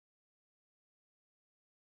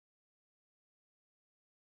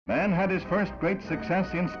Man had his first great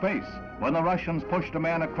success in space when the Russians pushed a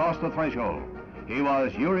man across the threshold. He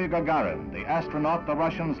was Yuri Gagarin, the astronaut the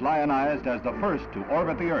Russians lionized as the first to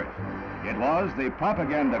orbit the Earth. It was the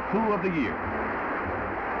propaganda coup of the year.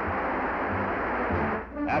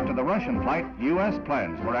 After the Russian flight, U.S.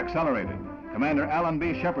 plans were accelerated. Commander Alan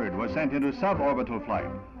B. Shepard was sent into sub-orbital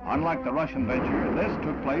flight. Unlike the Russian venture, this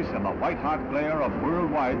took place in the white-hot glare of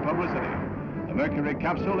worldwide publicity. The Mercury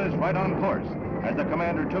capsule is right on course as the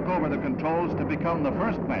commander took over the controls to become the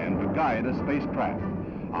first man to guide a spacecraft.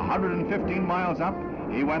 115 miles up,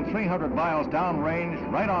 he went 300 miles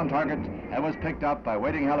downrange, right on target, and was picked up by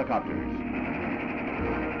waiting helicopters.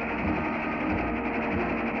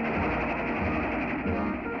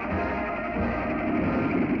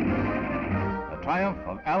 The triumph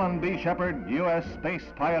of Alan B. Shepard, U.S. space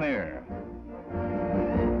pioneer.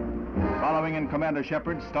 Following in Commander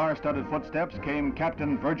Shepard's star-studded footsteps came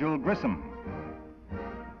Captain Virgil Grissom.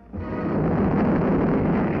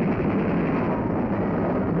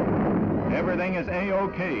 Everything is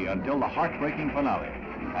A-OK until the heartbreaking finale.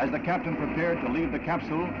 As the captain prepared to leave the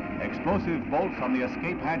capsule, explosive bolts on the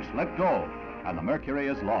escape hatch let go, and the Mercury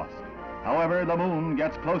is lost. However, the moon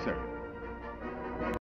gets closer.